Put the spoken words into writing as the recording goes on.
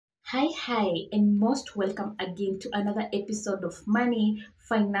Hi, and most welcome again to another episode of Money,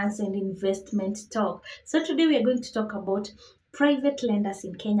 Finance, and Investment Talk. So, today we are going to talk about private lenders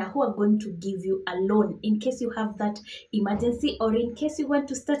in Kenya who are going to give you a loan in case you have that emergency, or in case you want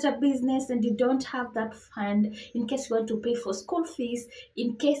to start a business and you don't have that fund, in case you want to pay for school fees,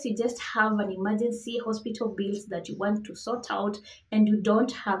 in case you just have an emergency hospital bills that you want to sort out and you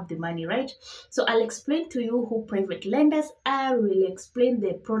don't have the money, right? So I'll explain to you who private lenders are, we'll explain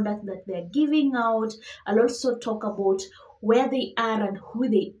the product that they're giving out. I'll also talk about where they are and who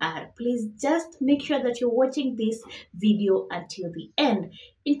they are. Please just make sure that you're watching this video until the end.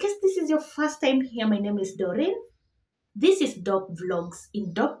 In case this is your first time here, my name is Doreen. This is Doc Vlogs.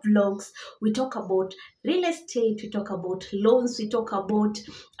 In Doc Vlogs, we talk about real estate, we talk about loans, we talk about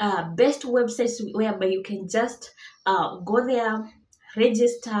best websites whereby you can just go there,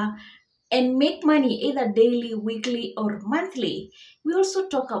 register, and make money either daily, weekly, or monthly. We also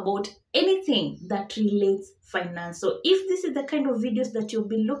talk about anything that relates finance. So if this is the kind of videos that you've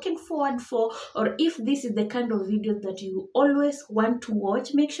been looking forward for, or if this is the kind of videos that you always want to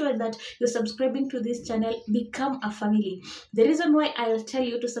watch, make sure that you're subscribing to this channel. Become a family. The reason why I'll tell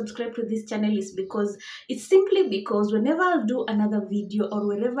you to subscribe to this channel is because it's simply because whenever I'll do another video or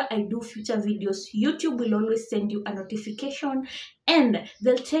wherever I do future videos, YouTube will always send you a notification and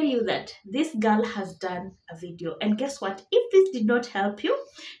they'll tell you that this girl has done a video. And guess what? If this did not help you,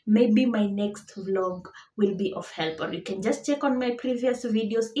 maybe my next vlog will be of help. Or you can just check on my previous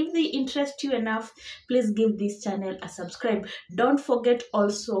videos. If they interest you enough, please give this channel a subscribe. Don't forget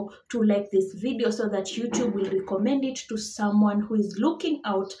also to like this video so that YouTube will recommend it to someone who is looking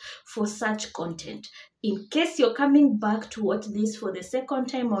out for such content. In case you're coming back to watch this for the second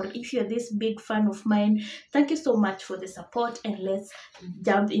time, or if you're this big fan of mine, thank you so much for the support, and let's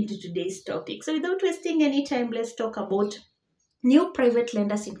jump into today's topic. So without wasting any time, let's talk about new private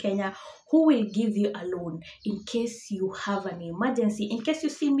lenders in Kenya who will give you a loan in case you have an emergency. In case you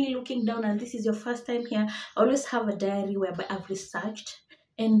see me looking down and this is your first time here, I always have a diary whereby I've researched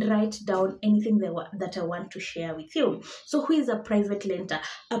and write down anything that I want to share with you. So who is a private lender?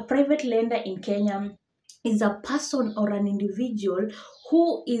 A private lender in Kenya is a person or an individual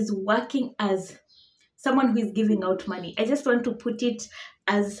who is working as someone who is giving out money. I just want to put it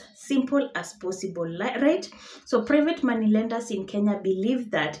as simple as possible, right? So private money lenders in Kenya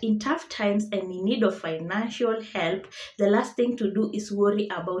believe that in tough times and in need of financial help, the last thing to do is worry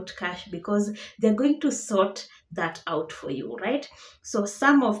about cash, because they're going to sort that out for you, right? So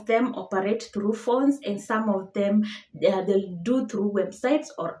some of them operate through phones and some of them they'll do through websites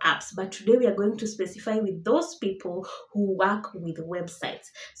or apps. But today we are going to specify with those people who work with websites.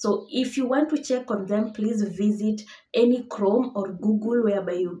 So if you want to check on them, please visit any Chrome or Google,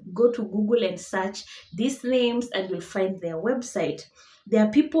 whereby you go to Google and search these names and you'll find their website. There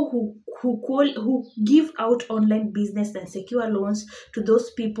are people who give out online business and secure loans to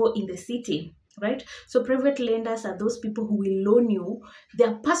those people in the city, right? So private lenders are those people who will loan you.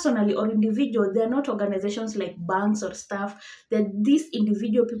 They're personally or individual. They're not organizations like banks or stuff. These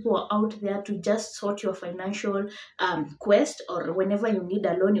individual people are out there to just sort your financial quest, or whenever you need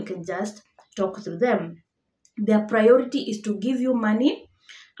a loan, you can just talk to them. Their priority is to give you money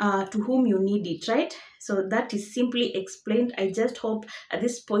to whom you need it, right? So that is simply explained. I just hope at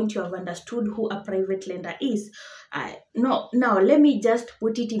this point you have understood who a private lender is. Now let me just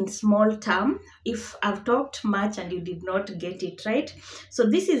put it in small term if I've talked much and you did not get it right. So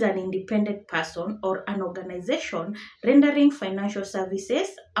this is an independent person or an organization rendering financial services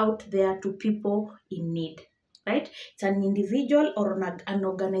out there to people in need. Right? It's an individual or an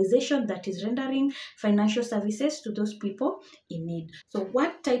organization that is rendering financial services to those people in need. So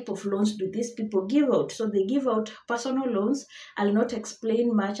what type of loans do these people give out? So they give out personal loans. I'll not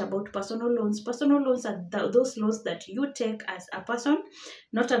explain much about personal loans. Personal loans are those loans that you take as a person,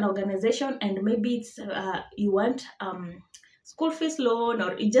 not an organization, and maybe it's you want school fees loan,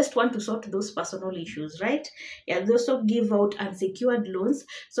 or you just want to sort those personal issues, right? Yeah, they also give out unsecured loans.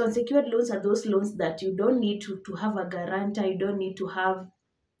 So unsecured loans are those loans that you don't need to have a guarantor, you don't need to have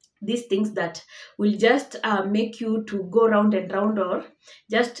these things that will just make you to go round and round, or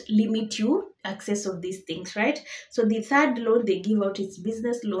just limit you access of these things, right? So the third loan they give out is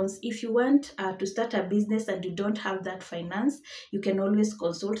business loans. If you want to start a business and you don't have that finance, you can always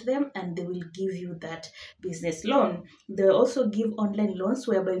consult them and they will give you that business loan. They also give online loans,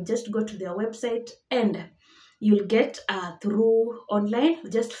 whereby you just go to their website and you'll get through online,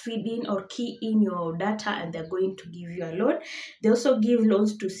 just feed in or key in your data and they're going to give you a loan. They also give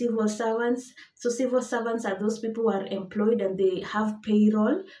loans to civil servants. So civil servants are those people who are employed and they have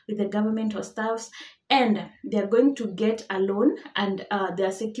payroll with the government or staffs, and they're going to get a loan, and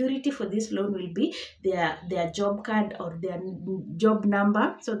their security for this loan will be their job card or their job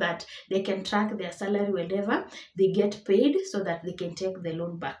number, so that they can track their salary whenever they get paid, so that they can take the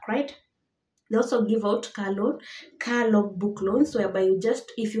loan back, right? They also give out car logbook loans, whereby you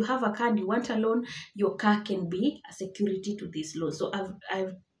just, if you have a car and you want a loan, your car can be a security to this loan. So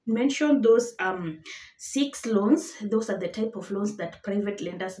I've mentioned those 6 loans. Those are the type of loans that private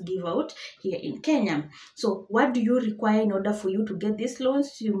lenders give out here in Kenya. So what do you require in order for you to get these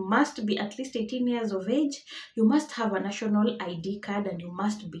loans? You must be at least 18 years of age, you must have a national ID card, and you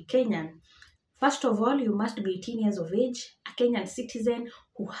must be Kenyan. First of all, you must be 18 years of age, a Kenyan citizen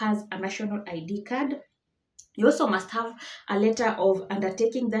who has a national ID card. You also must have a letter of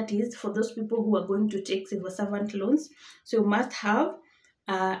undertaking, that is for those people who are going to take civil servant loans. So you must have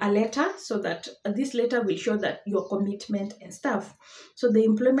a letter, so that this letter will show that your commitment and stuff. So the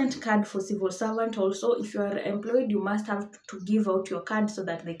employment card for civil servant also, if you are employed, you must have to give out your card so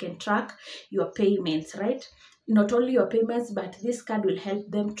that they can track your payments, right? Not only your payments, but this card will help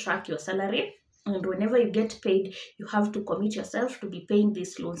them track your salary. And whenever you get paid, you have to commit yourself to be paying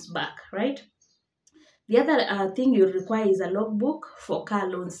these loans back, right? The other thing you require is a logbook for car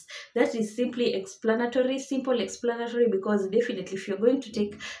loans. That is simply explanatory, simple explanatory, because definitely if you're going to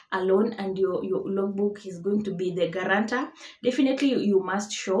take a loan and your logbook is going to be the guarantor, definitely you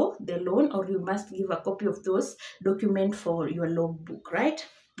must show the loan, or you must give a copy of those documents for your logbook, right?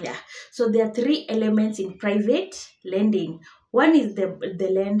 Yeah. So there are 3 elements in private lending. One is the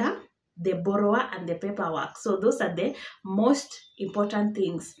lender, the borrower, and the paperwork. So those are the most important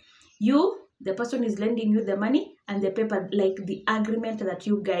things. You, the person is lending you the money, and the paper, like the agreement that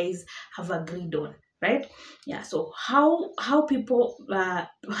you guys have agreed on, right? Yeah. So how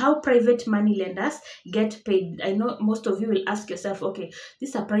private money lenders get paid? I know most of you will ask yourself, okay,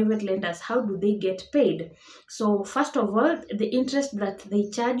 these are private lenders, how do they get paid? So first of all, the interest that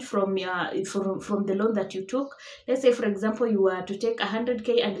they charge from the loan that you took. Let's say, for example, you were to take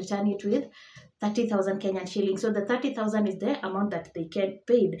 100K and return it with 30,000 Kenyan shillings. So the 30,000 is the amount that they get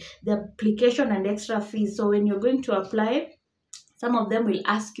paid. The application and extra fees. So when you're going to apply, some of them will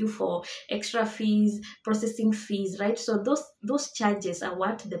ask you for extra fees, processing fees, right? So those charges are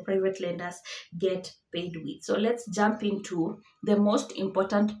what the private lenders get paid with. So let's jump into the most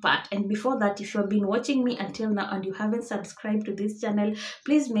important part. And before that, if you've been watching me until now and you haven't subscribed to this channel,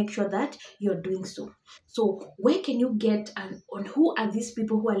 please make sure that you're doing so. So where can you get, and on who are these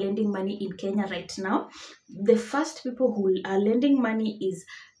people who are lending money in Kenya right now? The first people who are lending money is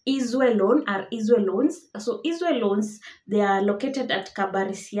Izwe Loans. So Izwe Loans, they are located at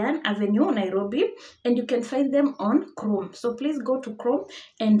Kabarisian Avenue, Nairobi, and you can find them on Chrome. So please go to Chrome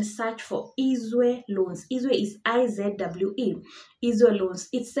and search for Izwe Loans. Izwe is IZWE. Izwe Loans.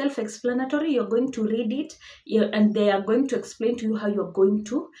 It's self-explanatory. You're going to read it, and they are going to explain to you how you're going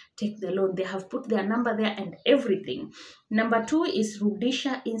to take the loan. They have put their number there and everything. Number 2 is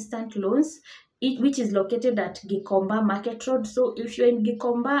Rudisha Instant Loans, which is located at Gikomba Market Road. So if you're in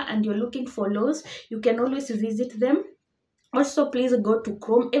Gikomba and you're looking for loans, you can always visit them. Also, please go to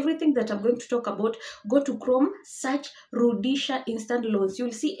Chrome. Everything that I'm going to talk about, go to Chrome, search Rudisha Instant Loans.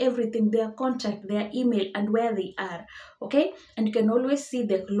 You'll see everything, their contact, their email, and where they are. Okay? And you can always see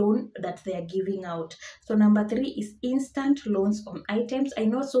the loan that they are giving out. So number 3 is instant loans on items. I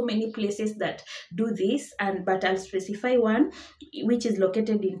know so many places that do this, but I'll specify one, which is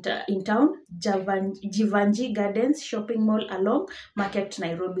located in town, Jivanji Gardens Shopping Mall along Market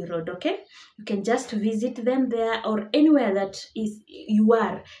Nairobi Road. Okay? You can just visit them there, or anywhere that you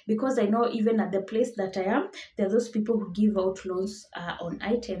are, because I know even at the place that I am, there are those people who give out loans on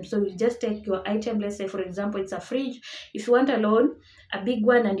items. So you just take your item. Let's say, for example, it's a fridge. If you want a loan, a big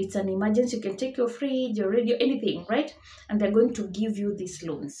one, and it's an emergency, you can take your fridge, your radio, anything, right? And they're going to give you these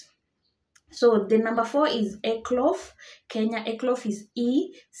loans. So the number 4 is Eclof Kenya. Eclof is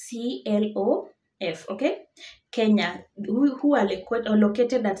ECLOF. Okay, Kenya, who are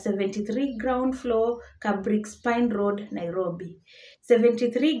located at 73 ground floor, Kabrik Spine Road, Nairobi.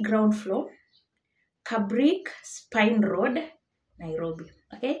 73 ground floor, Kabrik Spine Road, Nairobi.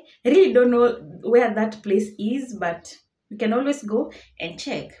 Okay, I really don't know where that place is, but you can always go and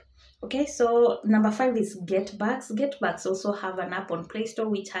check. Okay, so number 5 is GetBags. GetBags also have an app on Play Store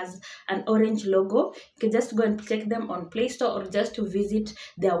which has an orange logo. You can just go and check them on Play Store, or just to visit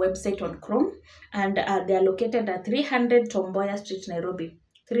their website on Chrome. And they are located at 300 Tomboya Street, Nairobi.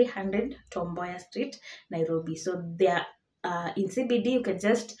 300 Tomboya Street, Nairobi. So they are in CBD. You can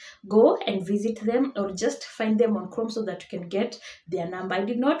just go and visit them, or just find them on Chrome so that you can get their number. I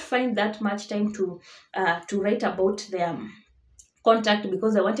did not find that much time to write about them, contact,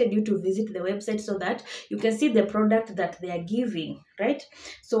 because I wanted you to visit the website so that you can see the product that they are giving, right?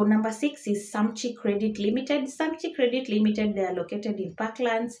 So number 6 is Samchi Credit Limited. Samchi Credit Limited, they are located in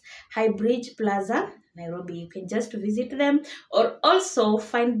Parklands, High Bridge Plaza, Nairobi. You can just visit them or also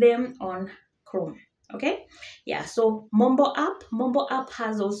find them on Chrome. Okay, yeah. So Mombo app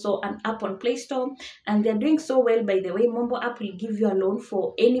has also an app on Play Store, and they're doing so well. By the way, Mombo app will give you a loan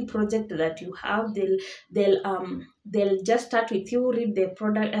for any project that you have. They'll just start with you, read the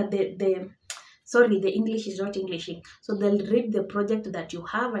product, sorry, the English is not Englishing. So they'll read the project that you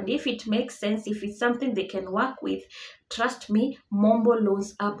have, and if it makes sense, if it's something they can work with, trust me, Mombo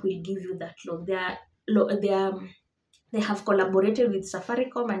Loans app will give you that loan. They have collaborated with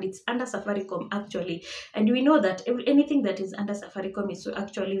Safaricom, and it's under Safaricom actually. And we know that anything that is under Safaricom is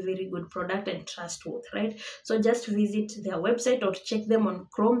actually very good product and trustworthy, right? So just visit their website or check them on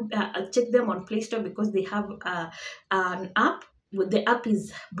Chrome, check them on Play Store, because they have an app. The app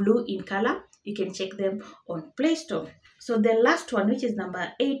is blue in color. You can check them on Play Store. So the last one, which is number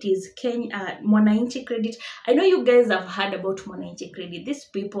 8, is Mwananchi Credit. I know you guys have heard about Mwananchi Credit. These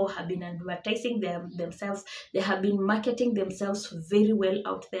people have been advertising themselves. They have been marketing themselves very well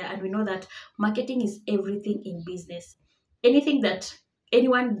out there. And we know that marketing is everything in business. Anything that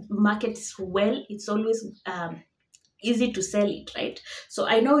anyone markets well, it's always easy to sell it, right? So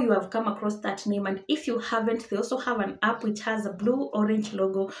I know you have come across that name, and if you haven't, they also have an app which has a blue orange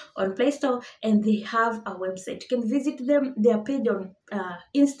logo on Play Store, and they have a website. You can visit their page on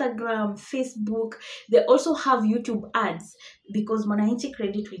Instagram, Facebook. They also have YouTube ads, because Mwananchi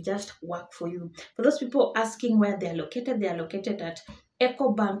Credit will just work for you. For those people asking where they are located at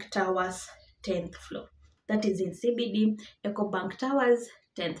Eco Bank Towers 10th floor. That is in CBD, Eco Bank Towers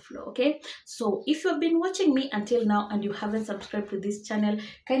 10th floor. Okay, so if you've been watching me until now and you haven't subscribed to this channel,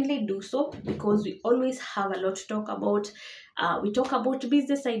 kindly do so, because we always have a lot to talk about. We talk about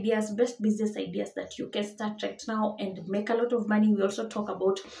business ideas, best business ideas that you can start right now and make a lot of money. We also talk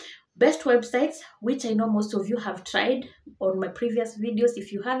about best websites, which I know most of you have tried on my previous videos.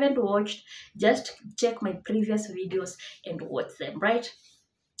 If you haven't watched, just check my previous videos and watch them, right?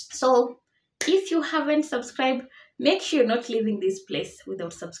 So if you haven't subscribed, make sure you're not leaving this place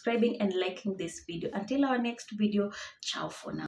without subscribing and liking this video. Until our next video, ciao for now.